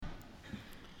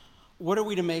What are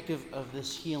we to make of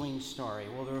this healing story?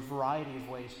 Well, there are a variety of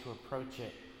ways to approach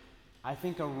it. I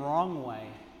think a wrong way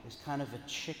is kind of a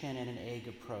chicken and an egg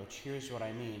approach. Here's what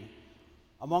I mean.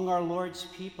 Among our Lord's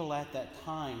people at that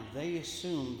time, they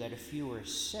assumed that if you were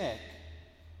sick,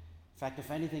 in fact,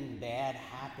 if anything bad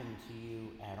happened to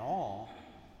you at all,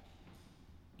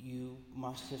 you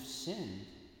must have sinned.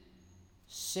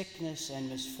 Sickness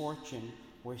and misfortune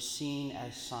were seen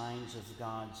as signs of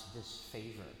God's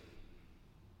disfavor.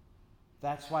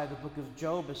 That's why the book of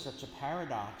Job is such a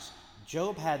paradox.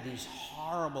 Job had these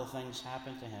horrible things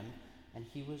happen to him, and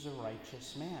he was a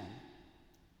righteous man.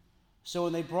 So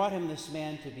when they brought him this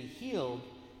man to be healed,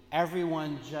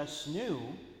 everyone just knew,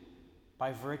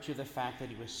 by virtue of the fact that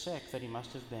he was sick, that he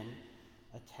must have been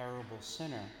a terrible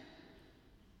sinner.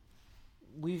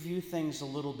 We view things a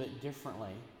little bit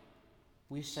differently.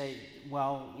 We say,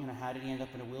 well, how did he end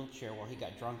up in a wheelchair? Well, he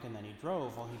got drunk and then he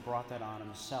drove. Well, he brought that on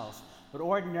himself. But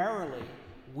ordinarily,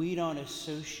 we don't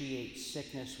associate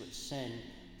sickness with sin.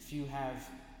 If you have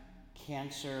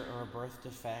cancer or a birth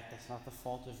defect, that's not the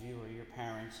fault of you or your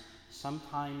parents.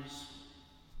 Sometimes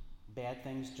bad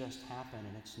things just happen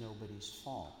and it's nobody's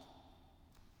fault.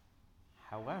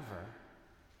 However,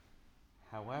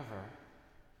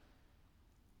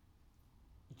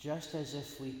 just as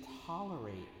if we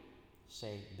tolerate,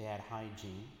 say, bad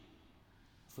hygiene,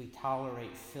 if we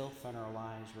tolerate filth in our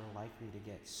lives, we're likely to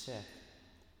get sick.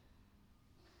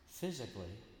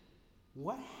 Physically,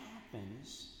 what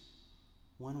happens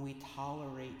when we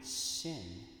tolerate sin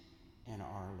in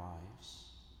our lives?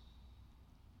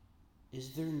 Is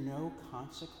there no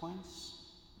consequence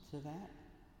to that?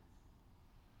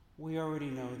 We already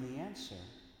know the answer.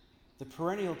 The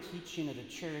perennial teaching of the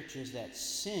church is that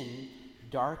sin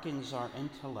darkens our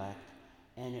intellect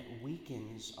and it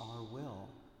weakens our will.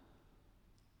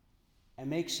 It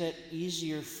makes it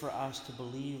easier for us to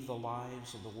believe the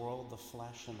lies of the world, the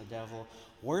flesh, and the devil.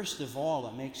 Worst of all,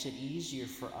 it makes it easier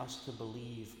for us to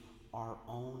believe our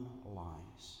own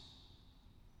lies.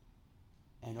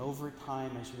 And over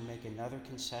time, as we make another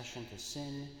concession to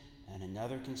sin, and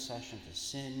another concession to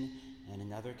sin, and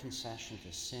another concession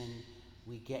to sin,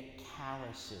 we get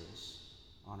calluses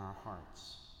on our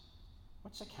hearts.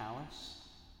 What's a callus?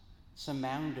 It's a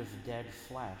mound of dead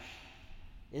flesh.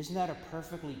 Isn't that a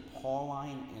perfectly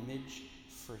Pauline image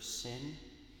for sin?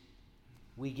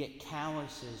 We get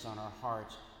calluses on our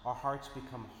hearts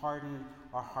become hardened,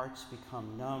 our hearts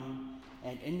become numb,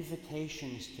 and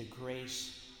invitations to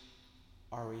grace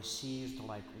are received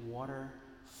like water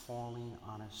falling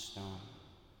on a stone.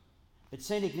 But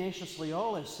St. Ignatius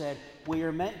Loyola said, we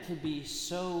are meant to be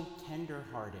so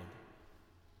tender-hearted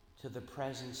to the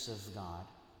presence of God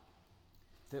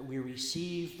that we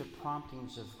receive the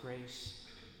promptings of grace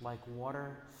like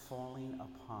water falling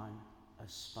upon a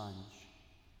sponge.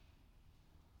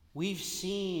 We've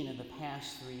seen in the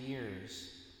past 3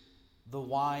 years the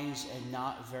wise and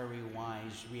not very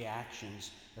wise reactions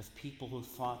of people who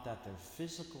thought that their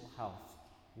physical health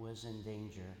was in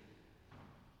danger.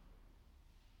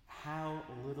 How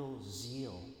little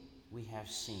zeal we have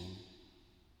seen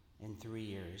in 3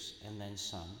 years and then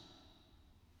some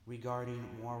regarding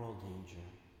moral danger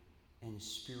and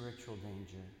spiritual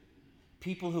danger.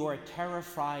 People who are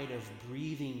terrified of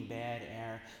breathing bad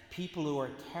air, people who are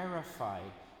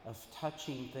terrified of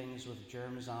touching things with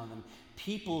germs on them,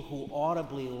 people who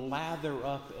audibly lather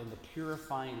up in the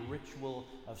purifying ritual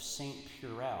of St.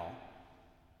 Purell,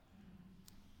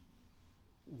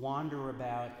 wander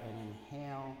about and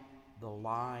inhale the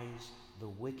lies, the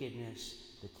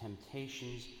wickedness, the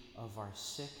temptations of our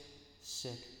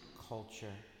sick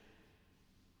culture,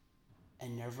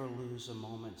 and never lose a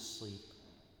moment's sleep,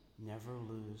 never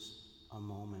lose a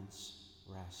moment's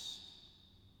rest.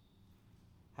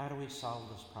 How do we solve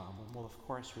this problem? Well, of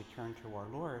course, we turn to our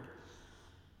Lord,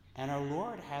 and our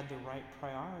Lord had the right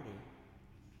priority.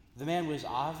 The man was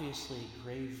obviously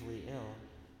gravely ill,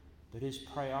 but his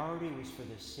priority was for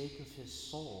the sake of his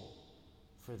soul,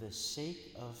 for the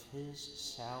sake of his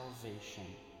salvation.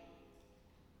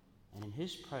 And in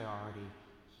his priority,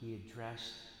 he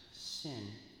addressed sin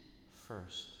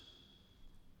first.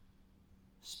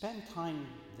 Spend time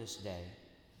this day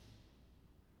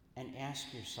and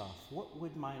ask yourself, what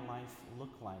would my life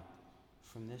look like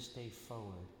from this day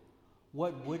forward?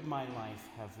 What would my life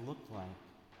have looked like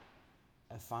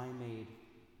if I made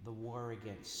the war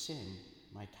against sin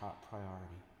my top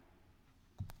priority?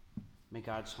 May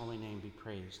God's holy name be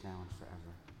praised now and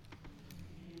forever.